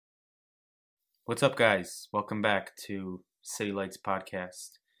What's up, guys? Welcome back to City Lights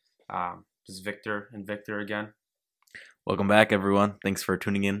Podcast. This is Victor and Victor again. Welcome back, everyone. Thanks for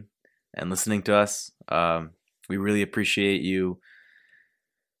tuning in and listening to us. We really appreciate you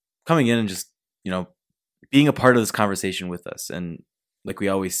coming in and just, being a part of this conversation with us. And like we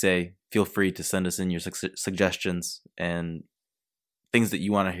always say, feel free to send us in your suggestions and things that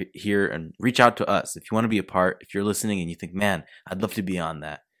you want to hear and reach out to us. If you want to be a part, if you're listening and you think, man, I'd love to be on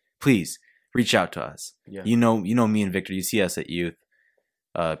that, please reach out to us. Yeah. You know me and Victor. You see us at youth.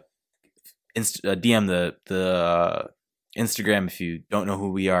 DM the Instagram if you don't know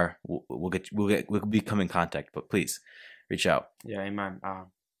who we are. We'll become in contact. But please reach out. Yeah, amen.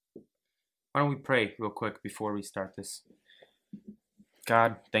 Why don't we pray real quick before we start this?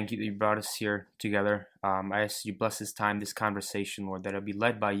 God, thank you that you brought us here together. I ask you bless this time, this conversation, Lord, that it'll be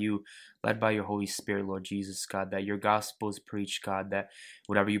led by you, led by your Holy Spirit, Lord Jesus, God, that your gospel is preached, God, that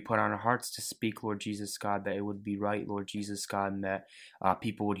whatever you put on our hearts to speak, Lord Jesus, God, that it would be right, Lord Jesus, God, and that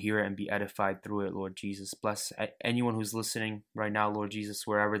people would hear it and be edified through it, Lord Jesus. Bless anyone who's listening right now, Lord Jesus,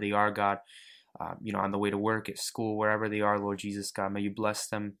 wherever they are, God, on the way to work, at school, wherever they are, Lord Jesus, God, may you bless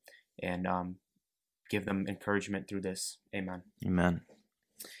them and give them encouragement through this. Amen. Amen.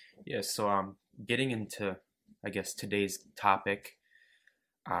 Yeah, so getting into, I guess, today's topic,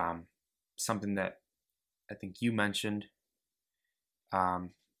 something that I think you mentioned,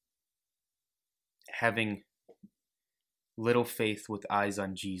 having little faith with eyes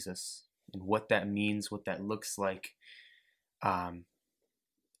on Jesus and what that means, what that looks like. And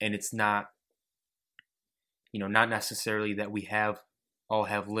it's not, not necessarily that we all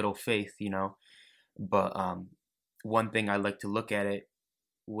have little faith, but one thing I like to look at it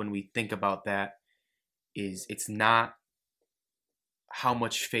when we think about that is it's not how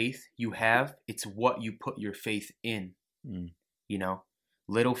much faith you have, it's what you put your faith in.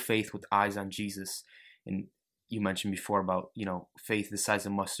 Little faith with eyes on Jesus. And you mentioned before about, faith the size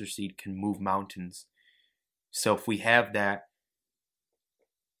of mustard seed can move mountains. So if we have that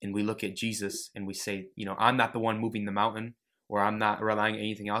and we look at Jesus and we say, I'm not the one moving the mountain, or I'm not relying on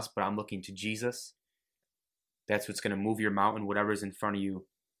anything else, but I'm looking to Jesus, that's what's going to move your mountain, whatever's in front of you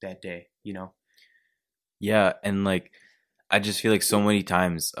that day, Yeah, and I just feel like so many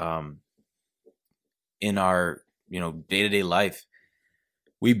times in our day-to-day life,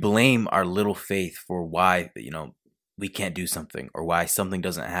 we blame our little faith for why we can't do something or why something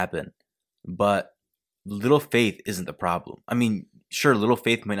doesn't happen. But little faith isn't the problem. I mean, sure, little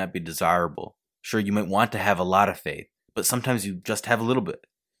faith might not be desirable. Sure, you might want to have a lot of faith, but sometimes you just have a little bit,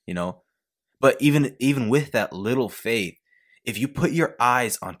 But even with that little faith, if you put your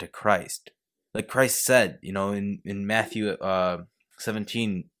eyes onto Christ, like Christ said, in Matthew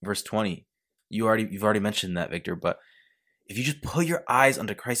 17 verse 20, you've already mentioned that, Victor. But if you just put your eyes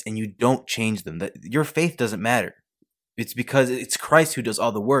onto Christ and you don't change them, that your faith doesn't matter. It's because it's Christ who does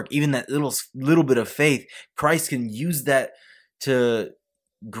all the work. Even that little bit of faith, Christ can use that to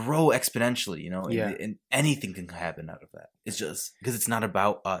grow exponentially, Yeah. and anything can happen out of that. It's just because it's not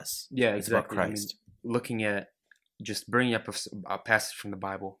about us. Yeah, It's about exactly. Christ. Looking at, just bringing up a passage from the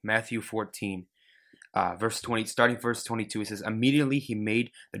Bible, Matthew 14, verse 20, starting verse 22, it says, "Immediately he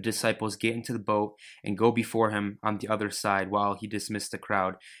made the disciples get into the boat and go before him on the other side while he dismissed the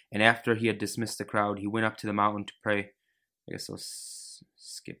crowd. And after he had dismissed the crowd, he went up to the mountain to pray." I guess I'll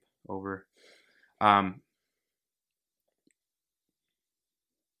skip over.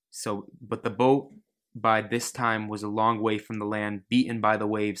 But the boat by this time was a long way from the land, beaten by the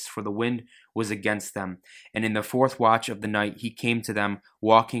waves, for the wind was against them. And in the fourth watch of the night he came to them,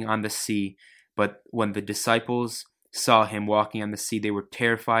 walking on the sea. But when the disciples saw him walking on the sea, they were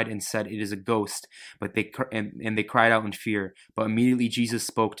terrified and said, "It is a ghost." But they cried out in fear. But immediately Jesus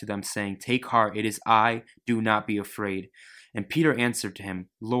spoke to them, saying, "Take heart, it is I, do not be afraid." And Peter answered to him,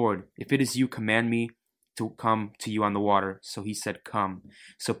 "Lord, if it is you, command me to come to you on the water." So he said, "Come."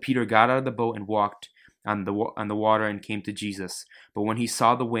 So Peter got out of the boat and walked on the water and came to Jesus. But when he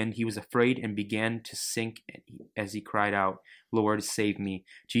saw the wind, he was afraid and began to sink as he cried out, "Lord, save me."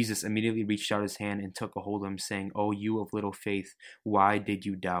 Jesus immediately reached out his hand and took a hold of him, saying, "Oh, you of little faith, why did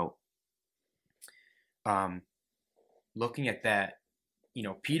you doubt?" Looking at that,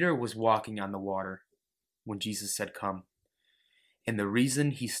 Peter was walking on the water when Jesus said, "Come." And the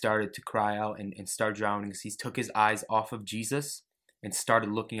reason he started to cry out and start drowning is he took his eyes off of Jesus and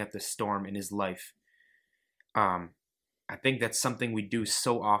started looking at the storm in his life. I think that's something we do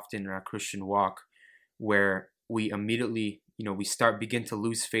so often in our Christian walk, where we immediately, we begin to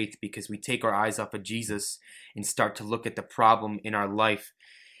lose faith because we take our eyes off of Jesus and start to look at the problem in our life.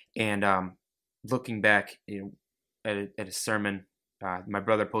 And looking back at a sermon my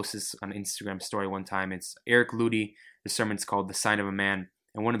brother posted this on Instagram story one time. It's Eric Ludy. The sermon's called "The Sign of a Man,"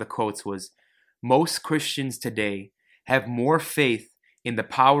 and one of the quotes was, "Most Christians today have more faith in the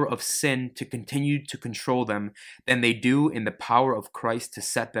power of sin to continue to control them than they do in the power of Christ to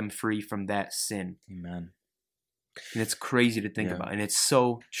set them free from that sin." Amen. And it's crazy to think about, and it's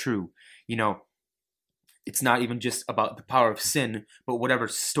so true. You know, it's not even just about the power of sin, but whatever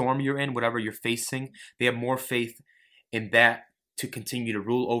storm you're in, whatever you're facing, they have more faith in that to continue to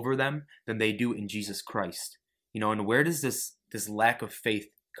rule over them than they do in Jesus Christ. You know, and where does this lack of faith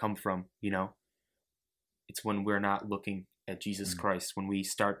come from? You know, it's when we're not looking at Jesus Christ, when we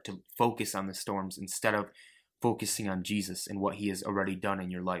start to focus on the storms instead of focusing on Jesus and what he has already done in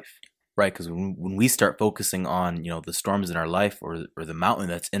your life. Right, because when we start focusing on, you know, the storms in our life or the mountain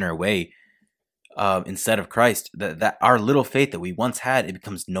that's in our way, instead of Christ, that our little faith that we once had, it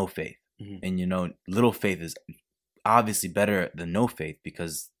becomes no faith. Mm-hmm. And, you know, little faith is obviously better than no faith,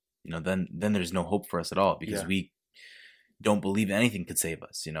 because, you know, then there's no hope for us at all, because we don't believe anything could save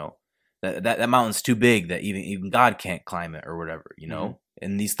us. You know, that mountain's too big that even God can't climb it or whatever, you know. Mm-hmm.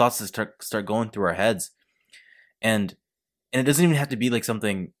 And these thoughts start going through our heads, and it doesn't even have to be like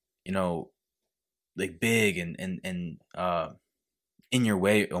something, you know, like big and in your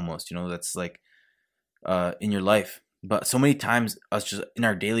way almost, you know, that's like in your life. But so many times us just in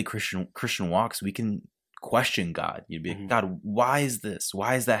our daily Christian walks, we can question God. You'd be like, God, why is this?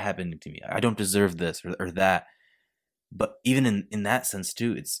 Why is that happening to me? I don't deserve this or that. But even in that sense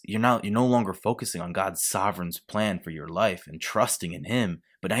too, you're no longer focusing on God's sovereign plan for your life and trusting in him,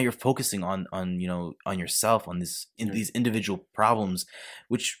 but now you're focusing on you know, on yourself, on these individual problems,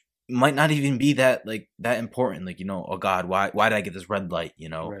 which might not even be that important. Like, you know, oh God, why did I get this red light? You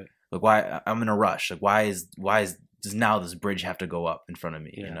know, right. Like, why I'm in a rush? Like, why does now this bridge have to go up in front of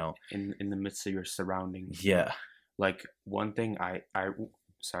me? You know, in the midst of your surroundings. Yeah. Like one thing I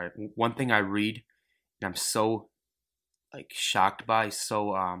read, and I'm so like shocked by,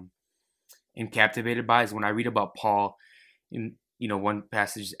 so and captivated by, is when I read about Paul in, you know, one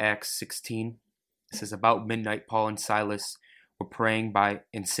passage, Acts 16. It says, about midnight, Paul and Silas were praying by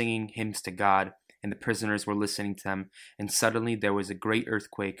and singing hymns to God, and the prisoners were listening to them. And suddenly there was a great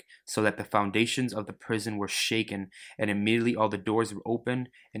earthquake, so that the foundations of the prison were shaken, and immediately all the doors were opened,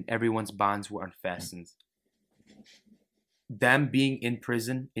 and everyone's bonds were unfastened. Them being in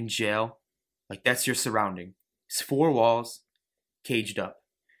prison, in jail, like, that's your surrounding. It's four walls, caged up.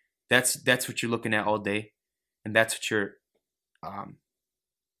 That's what you're looking at all day, and that's what you're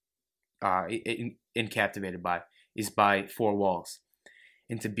captivated by, is by four walls.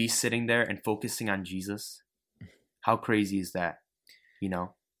 And to be sitting there and focusing on Jesus, how crazy is that? You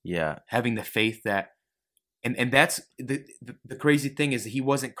know? Yeah. Having the faith that, and that's the crazy thing, is that he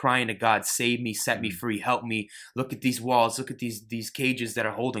wasn't crying to God, save me, set me free, help me, look at these walls, look at these cages that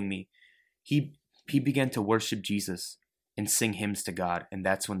are holding me. He began to worship Jesus and sing hymns to God, and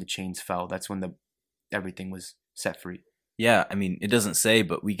that's when the chains fell. That's when everything was set free. Yeah, I mean, it doesn't say,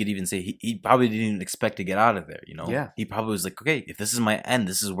 but we could even say he probably didn't even expect to get out of there, you know? Yeah. He probably was like, okay, if this is my end,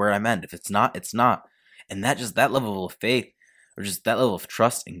 this is where I'm end. If it's not, it's not. And that level of faith, or just that level of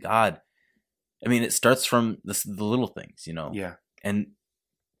trust in God, I mean, it starts from the little things, you know? Yeah. And,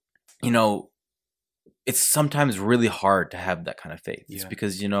 you know, it's sometimes really hard to have that kind of faith. It's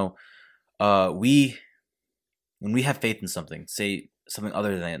because, you know, when we have faith in something, say something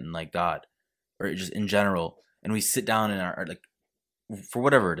other than like God, or just in general, and we sit down in our, like, for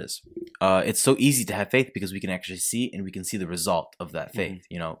whatever it is, it's so easy to have faith because we can actually see, and we can see the result of that faith. Mm-hmm.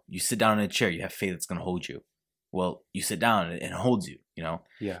 You know, you sit down in a chair, you have faith it's going to hold you. Well, you sit down and it holds you, you know?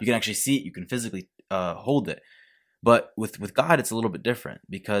 Yeah. You can actually see it, you can physically hold it. But with God, it's a little bit different,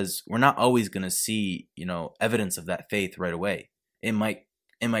 because we're not always going to see, you know, evidence of that faith right away. It might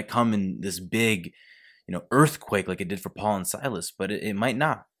come in this big, you know, earthquake like it did for Paul and Silas, but it might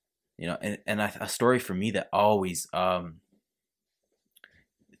not. You know, and a story for me that always like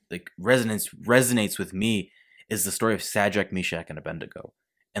resonates with me is the story of Shadrach, Meshach, and Abednego,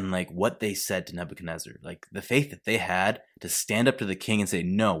 and like what they said to Nebuchadnezzar, like the faith that they had to stand up to the king and say,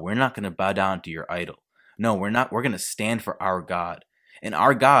 no, we're not going to bow down to your idol. No, we're not. We're going to stand for our God, and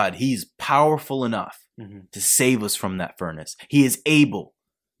our God, he's powerful enough to save us from that furnace. He is able,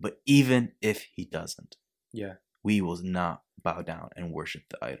 but even if he doesn't, we will not bow down and worship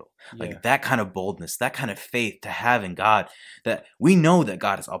the idol. Like that kind of boldness, that kind of faith to have in God, that we know that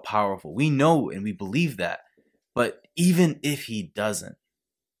God is all powerful. We know and we believe that. But even if he doesn't,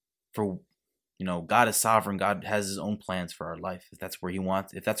 for, you know, God is sovereign. God has his own plans for our life. If that's where he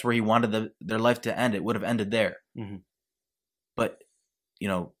wanted their life to end, it would have ended there. Mm-hmm. But, you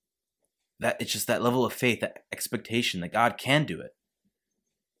know, that it's just that level of faith, that expectation that God can do it.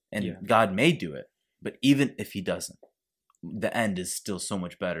 And Yeah. God may do it, but even if he doesn't, the end is still so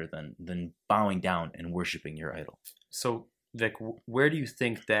much better than bowing down and worshiping your idol. So, like, where do you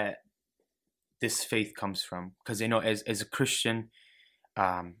think that this faith comes from? Because, as a Christian,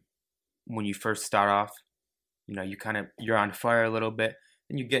 when you first start off, you're on fire a little bit,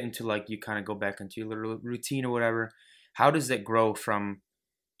 and you get into, like, you kind of go back into your little routine or whatever. How does that grow from,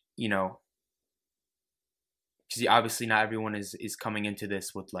 because obviously not everyone is coming into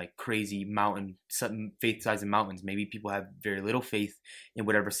this with like crazy faith size in mountains. Maybe people have very little faith in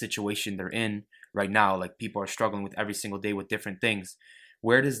whatever situation they're in right now. Like, people are struggling with every single day with different things.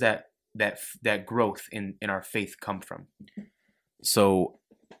 Where does that growth in our faith come from? So,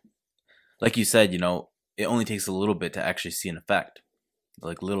 like you said, it only takes a little bit to actually see an effect.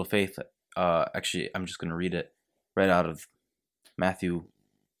 Like little faith. Actually, I'm just going to read it right out of Matthew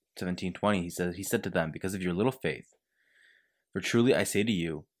 17:20. He said to them, because of your little faith, for truly I say to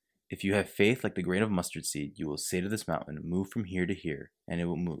you, if you have faith like the grain of mustard seed, you will say to this mountain, move from here to here, and it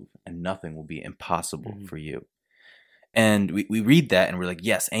will move, and nothing will be impossible for you. And we read that and we're like,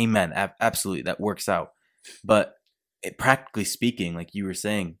 yes, amen, absolutely, that works out. But practically speaking, like you were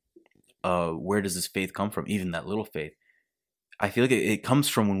saying, where does this faith come from? Even that little faith, I feel like it comes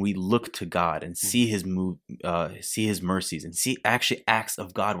from when we look to God and see his move, see his mercies, and see actually acts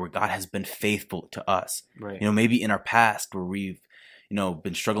of God where God has been faithful to us. Right. Maybe in our past where we've,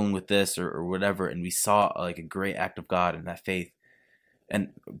 been struggling with this or whatever, and we saw like a great act of God in that faith,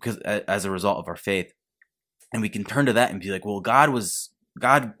 and because as a result of our faith, and we can turn to that and be like, well, God was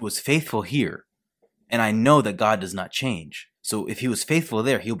faithful here, and I know that God does not change. So if he was faithful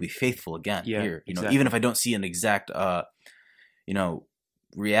there, he'll be faithful again here. Exactly. Even if I don't see an exact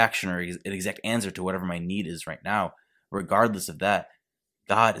reaction or an exact answer to whatever my need is right now, regardless of that,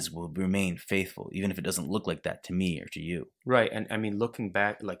 God will remain faithful, even if it doesn't look like that to me or to you. Right. And I mean, looking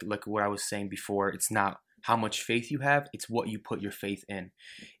back, like what I was saying before, it's not how much faith you have, it's what you put your faith in.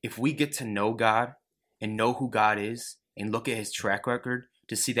 If we get to know God and know who God is and look at his track record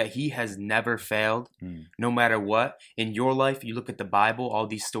to see that he has never failed, no matter what. In your life, you look at the Bible, all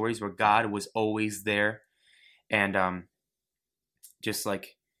these stories where God was always there. And just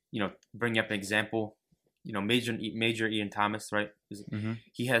like, bring up an example, Major Ian Thomas, right?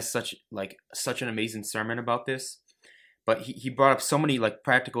 He has such an amazing sermon about this. But he brought up so many like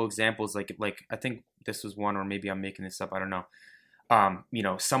practical examples, like I think this was one, or maybe I'm making this up, I don't know.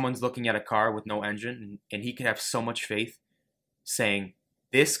 Someone's looking at a car with no engine, and he could have so much faith saying,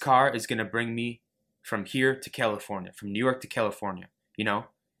 this car is going to bring me from here to California, from New York to California,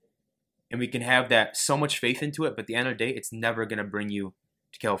 and we can have that so much faith into it, but at the end of the day, it's never going to bring you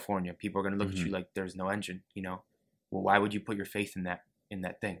to California. People are going to look at you like there's no engine, well, why would you put your faith in that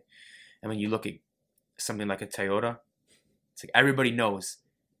thing? And when you look at something like a Toyota, it's like everybody knows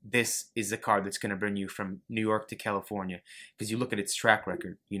this is the car that's going to bring you from New York to California, because you look at its track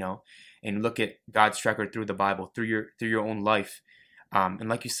record, and look at God's track record through the Bible, through your own life. And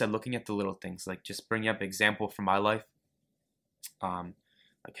like you said, looking at the little things, like just bringing up an example from my life,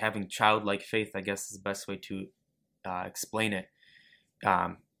 like having childlike faith, I guess is the best way to explain it.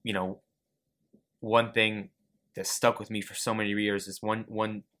 One thing that stuck with me for so many years is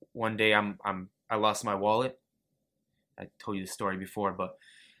one day I lost my wallet. I told you the story before, but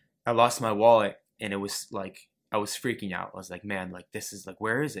I lost my wallet, and it was like I was freaking out. I was like, man, like this is like,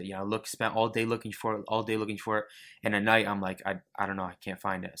 where is it? Spent all day looking for it, and at night I'm like, I don't know, I can't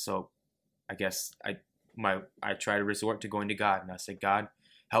find it. So I guess I try to resort to going to God, and I said, God,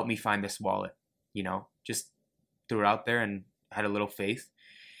 help me find this wallet. Just threw it out there and had a little faith.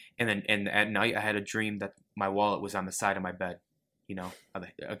 And then at night I had a dream that my wallet was on the side of my bed,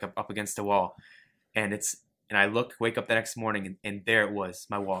 up against the wall, and I wake up the next morning, and there it was,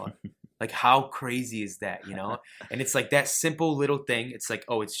 my wallet. Like, how crazy is that, And it's like that simple little thing. It's like,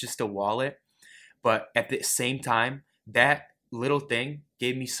 oh, it's just a wallet. But at the same time, that little thing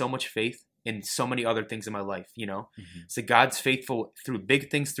gave me so much faith in so many other things in my life, So God's faithful through big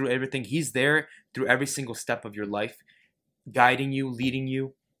things, through everything. He's there through every single step of your life, guiding you, leading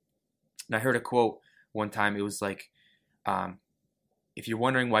you. And I heard a quote one time. It was like, if you're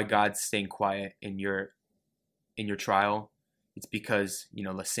wondering why God's staying quiet in your trial, it's because,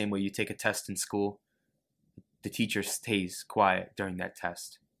 the same way you take a test in school, the teacher stays quiet during that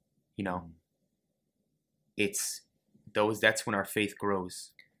test. That's when our faith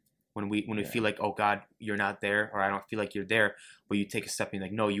grows. When we feel like, oh God, you're not there, or I don't feel like you're there, but you take a step and you're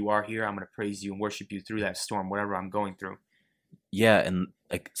like, no, you are here. I'm going to praise you and worship you through that storm, whatever I'm going through. Yeah, and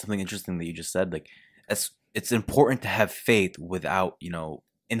like something interesting that you just said, like it's important to have faith without,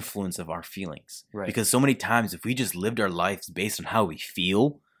 influence of our feelings. Right. Because so many times if we just lived our lives based on how we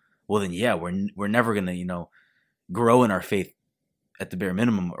feel, well then yeah, we're never gonna, grow in our faith at the bare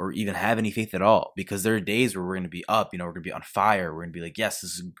minimum, or even have any faith at all, because there are days where we're going to be up, we're going to be on fire, we're going to be like, yes,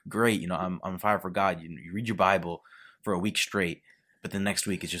 this is great, I'm on fire for God. You read your Bible for a week straight, but the next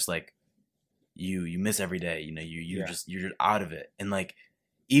week it's just like you miss every day, you're just out of it. And like,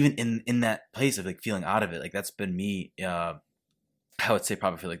 even in that place of like feeling out of it, like that's been me, I would say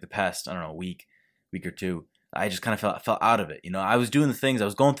probably for like the past, I don't know, week or two. I just kind of felt out of it. I was doing the things, I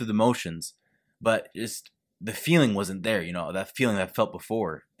was going through the motions, but just the feeling wasn't there, that feeling that I felt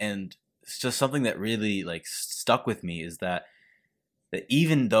before. And it's just something that really like stuck with me, is that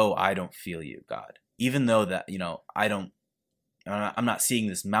even though I don't feel you, God, even though that, I'm not seeing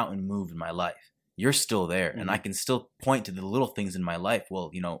this mountain move in my life, you're still there. Mm-hmm. And I can still point to the little things in my life.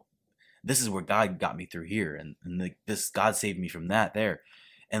 Well, this is where God got me through here. And like this, God saved me from that there.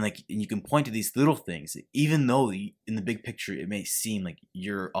 And like, and you can point to these little things, even though in the big picture, it may seem like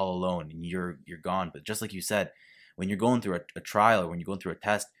you're all alone and you're gone. But just like you said, when you're going through a trial, or when you're going through a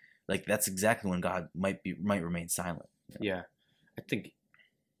test, like that's exactly when God might remain silent. Yeah. I think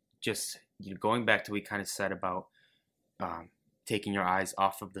just going back to what we kind of said about taking your eyes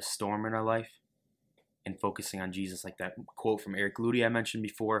off of the storm in our life and focusing on Jesus, like that quote from Eric Ludy I mentioned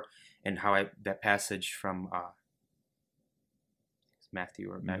before, and how that passage from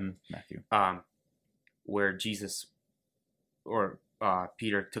Matthew, where Jesus or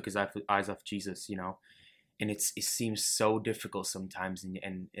Peter took his eyes off Jesus, and it seems so difficult sometimes,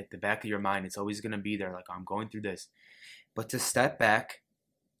 and at the back of your mind, it's always going to be there, like, I'm going through this, but to step back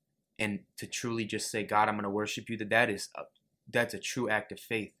and to truly just say, God, I'm going to worship you, that's a true act of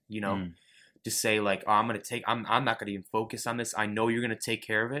faith, to say like, oh, I'm not going to even focus on this. I know you're going to take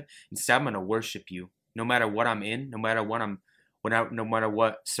care of it. Instead, I'm going to worship you, no matter what I'm in, no matter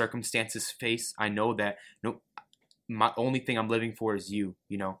what circumstances face. I know that my only thing I'm living for is you.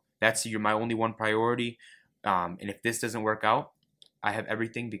 You're my only one priority. And if this doesn't work out, I have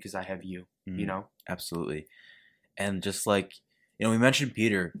everything because I have you. Absolutely. And just like, we mentioned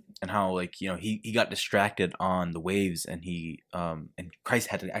Peter and how like, he got distracted on the waves, and and Christ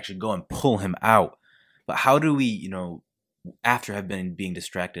had to actually go and pull him out. But how do we, after have been being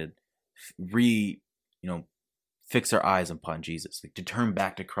distracted, fix our eyes upon Jesus, like to turn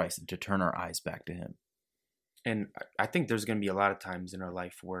back to Christ and to turn our eyes back to him? And I think there's going to be a lot of times in our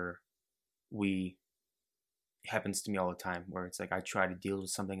life where it happens to me all the time, where it's like I try to deal with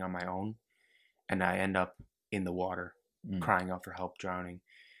something on my own and I end up in the water, crying out for help, drowning.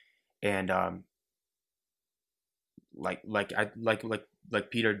 And like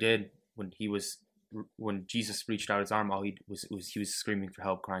Peter did when Jesus reached out his arm, all he was screaming for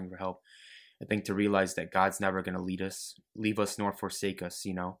help, crying for help. I think to realize that God's never going to leave us nor forsake us.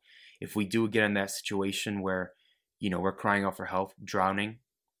 If we do get in that situation where, we're crying out for help, drowning,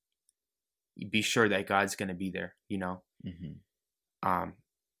 be sure that God's going to be there, Mm-hmm.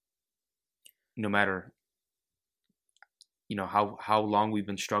 No matter, how long we've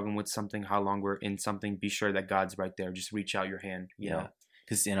been struggling with something, how long we're in something, be sure that God's right there. Just reach out your hand, know?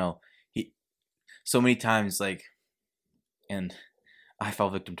 Because, he so many times, like, and I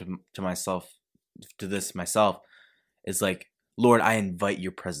fell victim to this myself, is like, Lord, I invite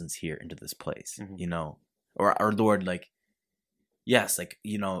your presence here into this place, mm-hmm. Or Lord, like, yes, like,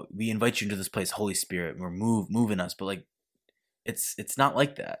 we invite you into this place, Holy Spirit, we're moving us, but like, it's not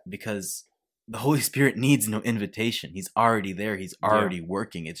like that, because the Holy Spirit needs no invitation. He's already there. He's already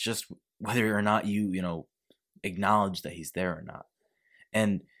working. It's just whether or not you, acknowledge that he's there or not.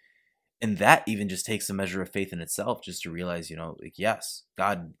 And that even just takes a measure of faith in itself, just to realize, like, yes,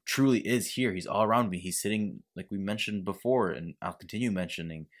 God truly is here. He's all around me. He's sitting, like we mentioned before, and I'll continue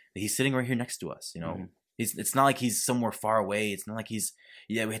mentioning, that he's sitting right here next to us. Mm-hmm. It's not like he's somewhere far away. It's not like we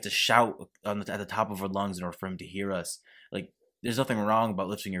have to shout at the top of our lungs in order for him to hear us. Like, there's nothing wrong about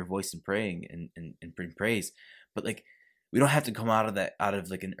lifting your voice and praying and praise, but like, we don't have to come out of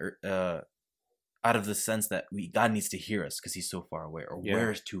the sense that God needs to hear us because he's so far away, or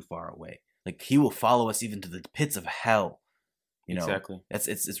we're too far away. Like, he will follow us even to the pits of hell. Exactly.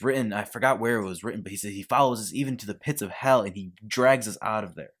 It's written. I forgot where it was written, but he said he follows us even to the pits of hell, and he drags us out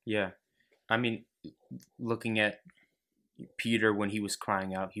of there. Yeah, I mean, looking at Peter when he was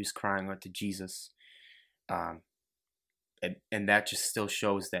crying out to Jesus. And that just still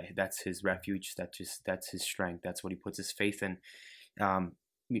shows that that's his refuge. That's his strength. That's what he puts his faith in. I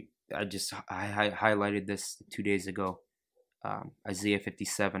highlighted this 2 days ago. Isaiah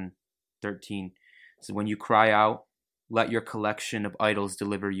 57:13. So when you cry out, let your collection of idols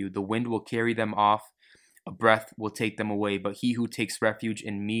deliver you. The wind will carry them off. A breath will take them away. But he who takes refuge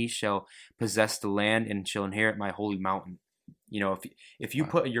in me shall possess the land and shall inherit my holy mountain. If you Wow.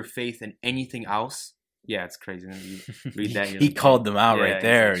 put your faith in anything else, yeah, it's crazy. You read that. He called them out right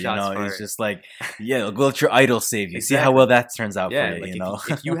there. He's like, shots He's fired. just like, yeah, go let your idol save you. See how Exactly. well that turns out Yeah, for you. like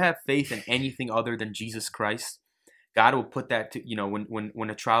if you have faith in anything other than Jesus Christ, God will put that to when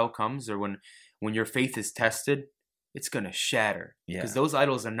a trial comes, or when your faith is tested, it's gonna shatter. Yeah. Because those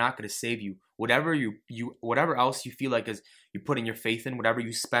idols are not gonna save you. Whatever whatever else you feel like is you're putting your faith in, whatever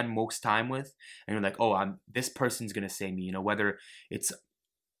you spend most time with, and you're like, oh, this person's gonna save me. Whether it's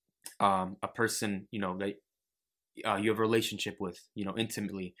a person that you have a relationship with,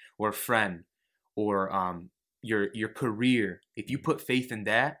 intimately, or a friend, or your career. If you put faith in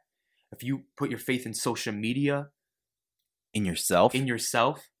that, if you put your faith in social media, in yourself,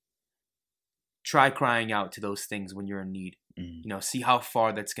 try crying out to those things when you're in need. Mm. See how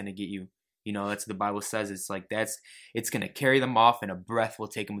far that's gonna get you. That's what the Bible says. It's like it's gonna carry them off, and a breath will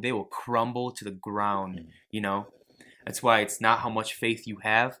take them. They will crumble to the ground. That's why it's not how much faith you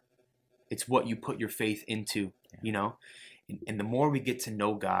have, it's what you put your faith into. And the more we get to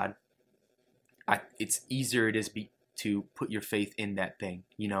know God, it's easier it is to put your faith in that thing.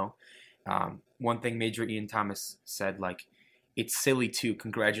 One thing Major Ian Thomas said, like, it's silly to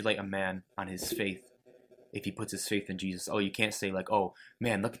congratulate a man on his faith if he puts his faith in Jesus. Oh, you can't say like, oh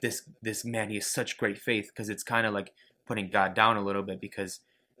man, look at this man, he has such great faith, because it's kind of like putting God down a little bit, because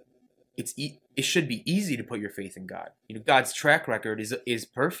it should be easy to put your faith in God. God's track record is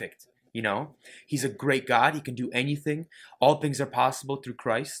perfect. He's a great God. He can do anything. All things are possible through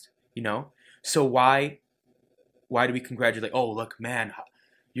Christ. So why do we congratulate? Oh, look, man,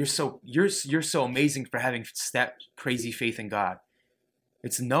 you're so amazing for having that crazy faith in God.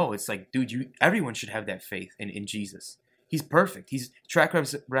 It's like, dude, everyone should have that faith in Jesus. He's perfect. His track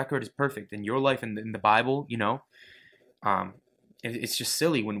record is perfect in your life and in the Bible. It's just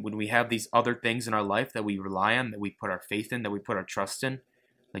silly when we have these other things in our life that we rely on, that we put our faith in, that we put our trust in.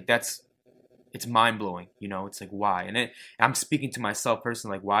 Like, it's mind-blowing. It's like, why? And I'm speaking to myself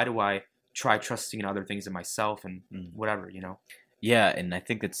personally, like, why do I try trusting in other things in myself and whatever? Yeah, and I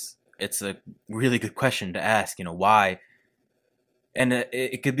think it's a really good question to ask. Why? And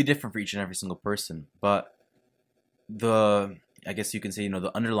it could be different for each and every single person, but I guess you can say,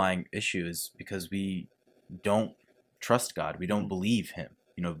 the underlying issue is because we don't trust God. We don't believe him.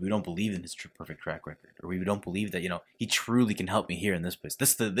 We don't believe in his perfect track record, or we don't believe that, he truly can help me here in this place.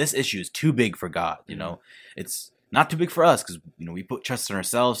 This issue is too big for God. It's not too big for us, because, we put trust in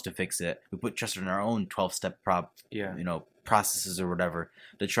ourselves to fix it. We put trust in our own 12-step processes or whatever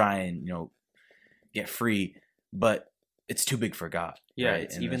to try and, get free, but it's too big for God. Yeah. Right?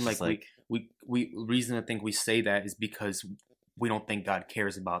 It's and even it's like we reason to think we say that is because we don't think God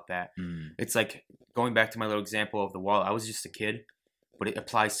cares about that. It's like, going back to my little example of the wallet. I was just a kid, but it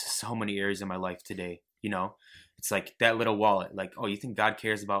applies to so many areas in my life today. It's like that little wallet. Like, oh, you think God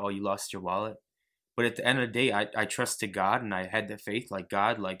cares about, oh, you lost your wallet? But at the end of the day, I trusted God, and I had that faith, like,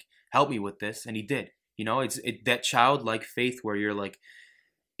 God, like, help me with this, and he did. It's that childlike faith where you're like,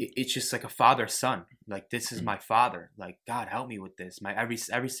 it's just like a father-son. Like, this is my father. Like, God, help me with this. My every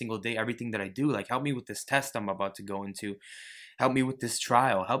single day, everything that I do, like, help me with this test I'm about to go into. Help me with this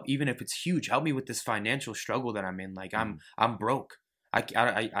trial. Help, even if it's huge. Help me with this financial struggle that I'm in. Like, I'm broke.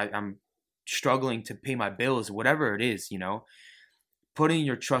 I'm struggling to pay my bills, whatever it is. Putting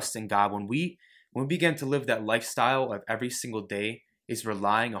your trust in God. When we begin to live that lifestyle of every single day is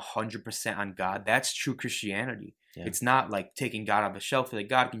relying 100% on God, that's true Christianity. Yeah. It's not like taking God off the shelf, like,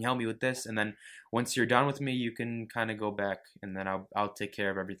 God, can you help me with this? And then once you're done with me, you can kind of go back, and then I'll take care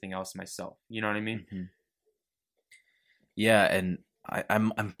of everything else myself. You know what I mean? Mm-hmm. Yeah, and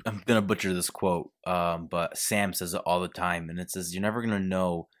I'm gonna butcher this quote, but Sam says it all the time, and it says, "You're never gonna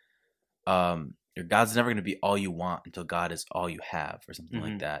know, your God's never gonna be all you want until God is all you have," or something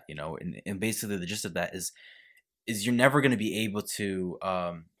like that. And basically the gist of that is you're never gonna be able to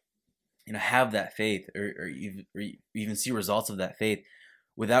have that faith, or even see results of that faith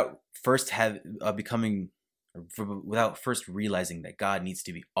without first without first realizing that God needs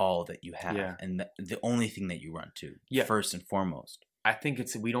to be all that you have, and the only thing that you run to, first and foremost. I think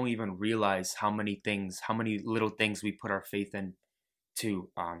we don't even realize how many little things we put our faith in to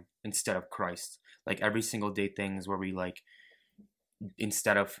instead of Christ. Like, every single day things where we, like,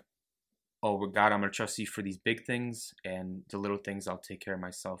 instead of, oh, God, I'm gonna trust you for these big things, and the little things I'll take care of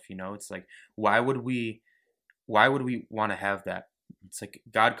myself. It's like, why would we want to have that? It's like,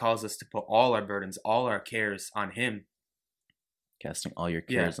 God calls us to put all our burdens, all our cares on him. Casting all your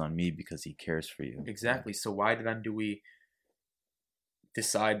cares on me, because he cares for you. Exactly. So why then do we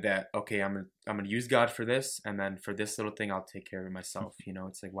decide that, okay, I'm gonna use God for this, and then for this little thing I'll take care of myself?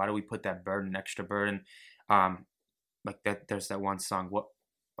 It's like, why do we put that extra burden? like that. There's that one song,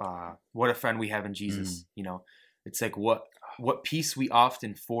 what a friend we have in Jesus. You know, it's like what peace we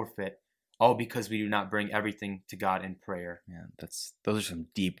often forfeit, all because we do not bring everything to God in prayer. Yeah, those are some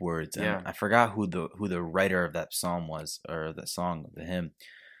deep words. And Yeah. I forgot who the writer of that psalm was, or that song, the hymn,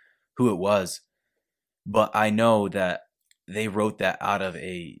 who it was, but I know that they wrote that out of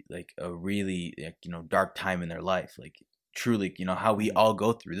a really, like, you know, dark time in their life. Like, truly, you know, how we all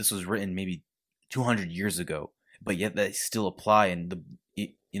go through. This was written maybe 200 years ago, but yet they still apply. And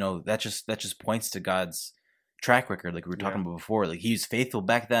you know, that just points to God's track record, like we were talking about before. Like, he was faithful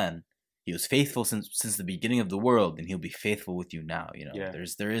back then. He was faithful since the beginning of the world, and he'll be faithful with you now. You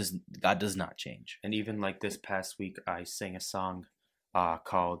know, God does not change. And even like this past week, I sang a song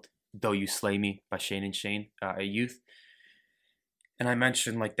called "Though You Slay Me" by Shane and Shane at youth, and I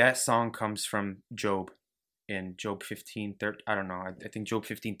mentioned like that song comes from Job, in Job 15:13. I don't know. I think Job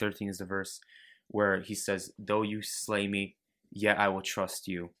 15:13 is the verse where he says, "Though you slay me, yet I will trust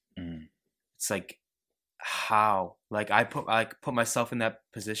you." It's like, how? Like, I put myself in that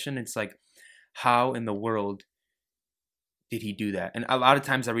position. It's like, how in the world did he do that? And a lot of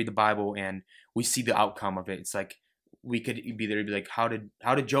times I read the Bible and we see the outcome of it. It's like, we could be there to be like, how did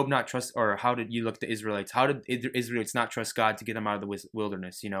Job not trust, or how did you look at the Israelites? How did Israelites not trust God to get them out of the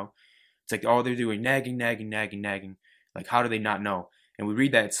wilderness? You know, it's like all they're doing, nagging. Like, how do they not know? And we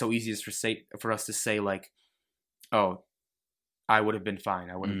read that, it's so easy for us to say like, oh, I would have been fine.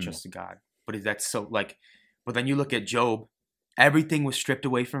 I would have trusted God. But that's so like, but then you look at Job, everything was stripped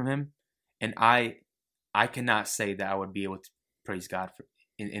away from him, and I cannot say that I would be able to praise God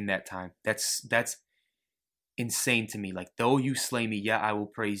in that time. That's insane to me. Like, though you slay me, yet I will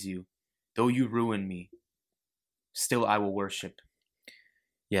praise you. Though you ruin me, still I will worship.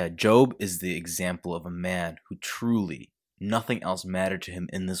 Yeah, Job is the example of a man who truly nothing else mattered to him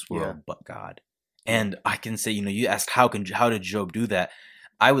in this world but God. And I can say, you know, you asked how did Job do that?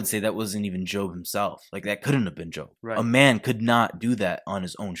 I would say that wasn't even Job himself. Like, that couldn't have been Job. Right. A man could not do that on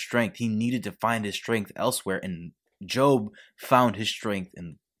his own strength. He needed to find his strength elsewhere, and Job found his strength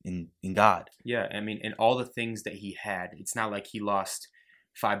in God. Yeah, I mean, and all the things that he had. It's not like he lost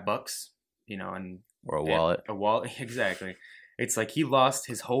 $5, you know, or a wallet. A wallet, exactly. It's like he lost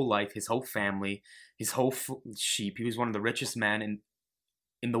his whole life, his whole family, his whole sheep. He was one of the richest men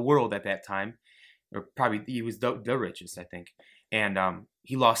in the world at that time, or probably he was the richest, I think. And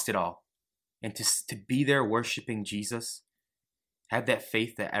he lost it all. And to be there worshiping Jesus, have that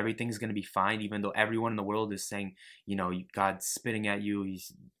faith that everything's going to be fine, even though everyone in the world is saying, you know, God's spitting at you,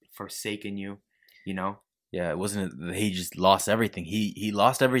 he's forsaken you, you know? Yeah, it wasn't that he just lost everything. He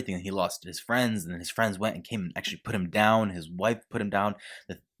lost everything. He lost his friends, and his friends went and came and actually put him down. His wife put him down.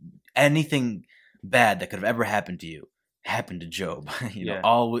 Anything bad that could have ever happened to you happened to Job. You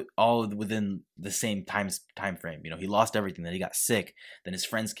know, all within the same time frame. You know, he lost everything. Then he got sick. Then his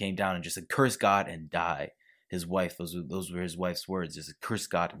friends came down and just said, "Curse God and die." His wife, those were his wife's words, just curse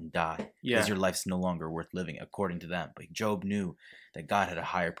God and die, because your life's no longer worth living, according to them. But Job knew that God had a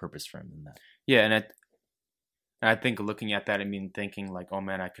higher purpose for him than that. Yeah, and I think looking at that, I mean, thinking like, oh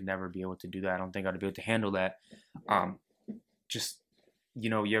man, I could never be able to do that. I don't think I'd be able to handle that. Just, you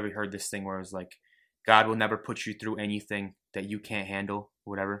know, you ever heard this thing where it's like, God will never put you through anything that you can't handle,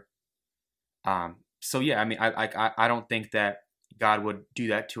 whatever. So yeah, I mean, I don't think that God would do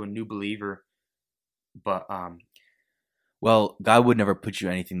that to a new believer, but well, God would never put you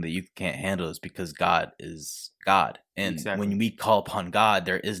anything that you can't handle, is because God is God, and when we call upon God,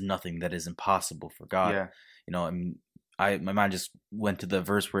 there is nothing that is impossible for God. Yeah. You know, I mean, my mind just went to the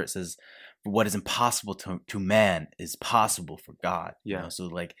verse where it says, "What is impossible to man is possible for God." Yeah. You know? So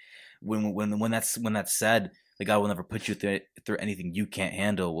like, when that's said, like, God will never put you through anything you can't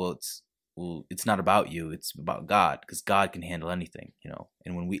handle. Well, it's not about you. It's about God, because God can handle anything. You know,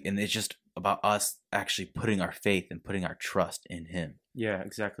 and it's just about us actually putting our faith and putting our trust in Him. Yeah,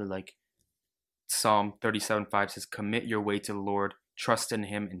 exactly. Like Psalm 37:5 says, "Commit your way to the Lord, trust in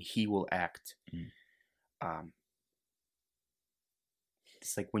Him, and He will act."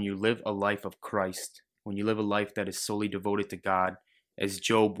 It's like when you live a life of Christ, when you live a life that is solely devoted to God, as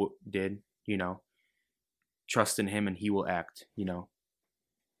Job did, you know, trust in Him and He will act. You know,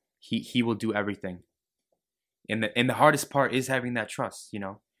 He will do everything. And the hardest part is having that trust. You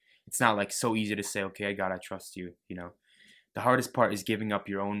know, it's not like so easy to say, "Okay, God, I trust you." You know, the hardest part is giving up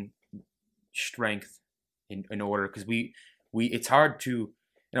your own strength in order, because it's hard to.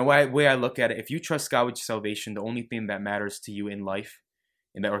 In a way I look at it, if you trust God with your salvation, the only thing that matters to you in life,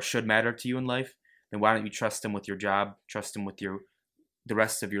 or should matter to you in life, then why don't you trust Him with your job, trust Him with the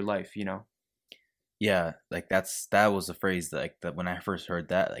rest of your life, you know? Yeah, like that was a phrase that when I first heard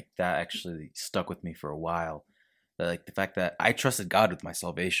that, like, that actually stuck with me for a while. Like the fact that I trusted God with my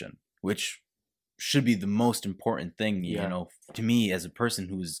salvation, which should be the most important thing, you know, to me as a person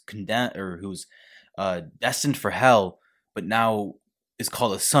who's condemned or who's destined for hell, but now is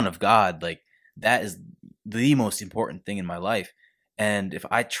called a son of God. Like that is the most important thing in my life. And if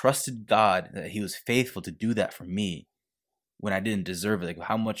I trusted God that he was faithful to do that for me when I didn't deserve it, like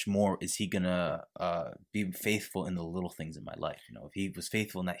how much more is he gonna be faithful in the little things in my life? You know, if he was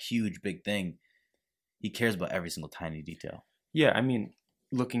faithful in that huge big thing, he cares about every single tiny detail. Yeah, I mean,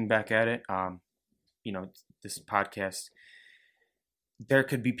 looking back at it, you know, this podcast, there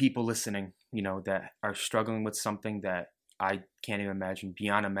could be people listening, you know, that are struggling with something that I can't even imagine,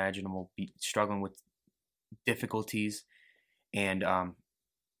 beyond imaginable, struggling with difficulties. And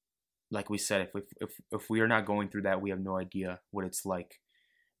like we said, if we are not going through that, we have no idea what it's like.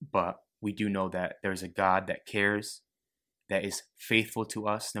 But we do know that there's a God that cares, that is faithful to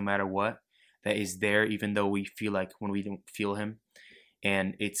us no matter what, that is there even though we feel like when we don't feel him.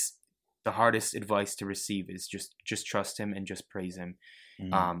 And it's the hardest advice to receive is just trust him and just praise him.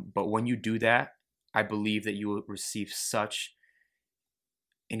 But when you do that, I believe that you will receive such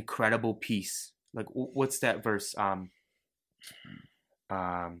incredible peace. Like what's that verse?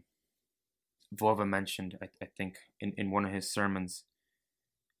 Vova mentioned, I think, in one of his sermons.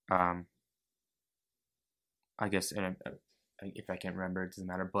 I guess if I can't remember, it doesn't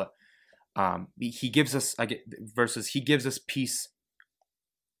matter. But he gives us he gives us peace.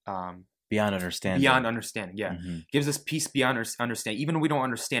 Beyond understanding. Beyond understanding, yeah. Gives us peace beyond understanding. Even when we don't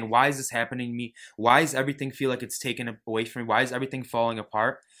understand, why is this happening to me? Why does everything feel like it's taken away from me? Why is everything falling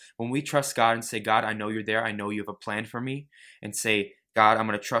apart? When we trust God and say, God, I know you're there. I know you have a plan for me. And say, God, I'm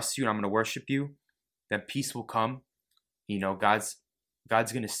going to trust you and I'm going to worship you. Then peace will come. You know, God's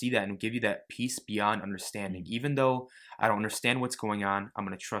going to see that and give you that peace beyond understanding. Even though I don't understand what's going on, I'm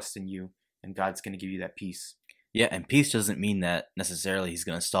going to trust in you. And God's going to give you that peace. Yeah, and peace doesn't mean that necessarily he's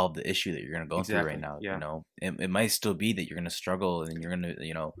going to solve the issue that you're going to go through right now. Yeah. You know, it might still be that you're going to struggle and you're going to,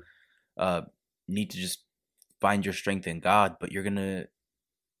 you know, need to just find your strength in God, but you're going to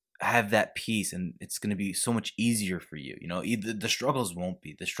have that peace and it's going to be so much easier for you. You know, either the struggles won't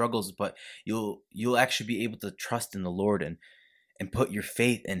be the struggles, but you'll actually be able to trust in the Lord and put your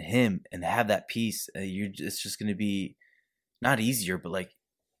faith in him and have that peace. It's just going to be not easier, but like,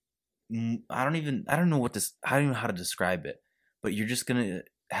 I don't know how to describe it, but you're just going to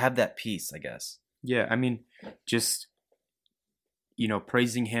have that peace, I guess. Yeah. I mean, just, you know,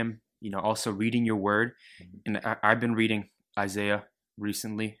 praising him, you know, also reading your word. And I've been reading Isaiah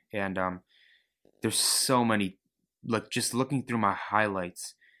recently, and there's so many, like just looking through my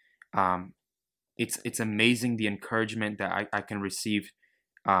highlights, it's amazing the encouragement that I can receive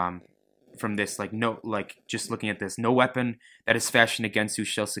from this. Like just looking at this, no weapon that is fashioned against you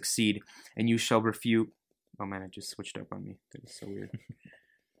shall succeed, and you shall refute. Oh man, it just switched up on me. That is so weird.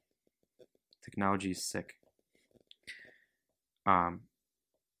 Technology is sick.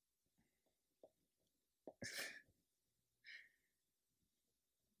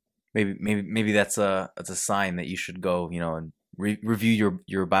 Maybe that's a sign that you should go, you know, and review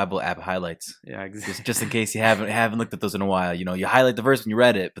your Bible app highlights. Yeah, exactly. Just in case you haven't looked at those in a while. You know, you highlight the verse when you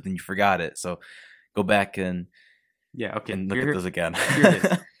read it, but then you forgot it. So go back and and look at those again. Here it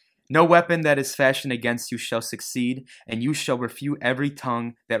is. No weapon that is fashioned against you shall succeed, and you shall refute every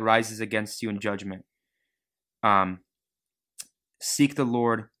tongue that rises against you in judgment. Seek the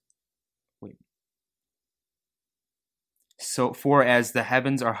Lord. So, for as the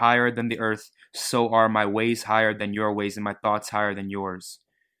heavens are higher than the earth, so are my ways higher than your ways, and my thoughts higher than yours.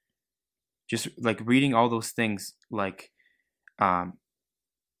 Just like reading all those things, like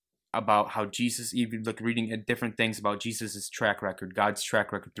about how Jesus, even like reading different things about Jesus's track record, God's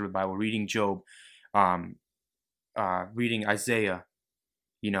track record through the Bible, reading Job, reading Isaiah,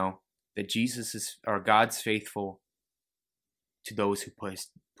 you know, that Jesus or God's faithful to those who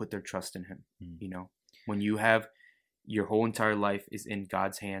put their trust in him. You know, when you have your whole entire life is in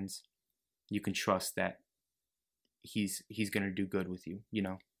God's hands, you can trust that he's going to do good with you, you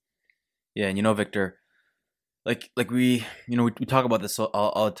know? Yeah. And you know, Victor, like we, you know, we talk about this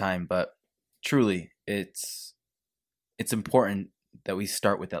all the time, but truly it's important that we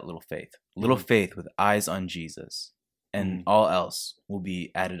start with that little faith with eyes on Jesus, and all else will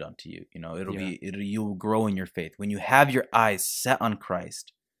be added onto you. You know, you'll grow in your faith. When you have your eyes set on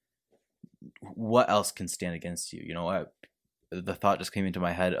Christ, what else can stand against you? You know, the thought just came into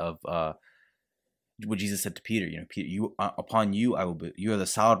my head of what Jesus said to Peter. You know, Peter, upon you I will be. You are the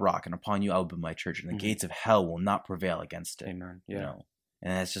solid rock, and upon you I will build my church, and the gates of hell will not prevail against it. Amen. Yeah. You know,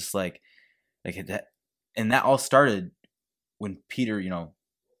 and it's just like that, and that all started when Peter, you know,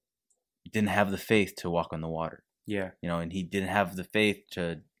 didn't have the faith to walk on the water. Yeah. And he didn't have the faith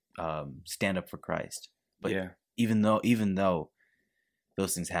to stand up for Christ. But Yeah. even though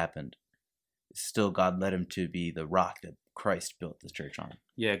those things happened, still God led him to be the rock that Christ built the church on.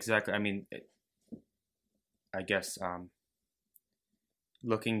 Yeah, exactly. I mean, I guess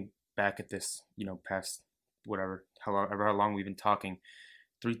looking back at this, past however how long we've been talking,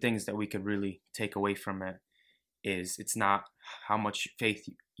 3 things that we could really take away from it is it's not how much faith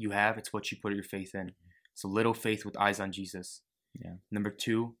you have, it's what you put your faith in. So little faith with eyes on Jesus. Yeah. Number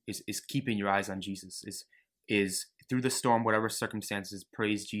 2 is keeping your eyes on Jesus. Is through the storm, whatever circumstances,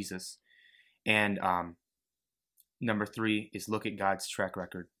 praise Jesus. And number 3 is look at God's track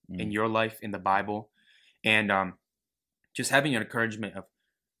record in your life, in the Bible, and just having an encouragement of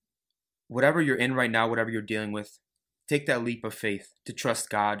whatever you're in right now, whatever you're dealing with, take that leap of faith to trust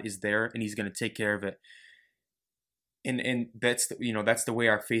God is there and He's going to take care of it. And that's the way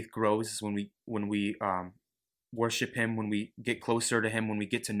our faith grows, is when we worship Him, when we get closer to Him, when we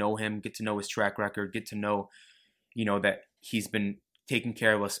get to know Him, get to know His track record, get to know that He's been taking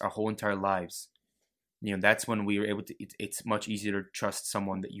care of us our whole entire lives. That's when we are able to. It's much easier to trust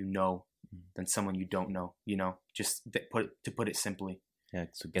someone that you know than someone you don't know. Just to put it simply. Yeah.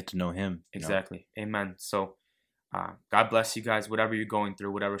 So get to know Him. Exactly. Amen. So, God bless you guys. Whatever you're going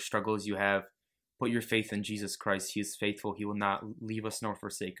through, whatever struggles you have, put your faith in Jesus Christ. He is faithful. He will not leave us nor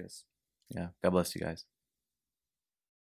forsake us. Yeah. God bless you guys.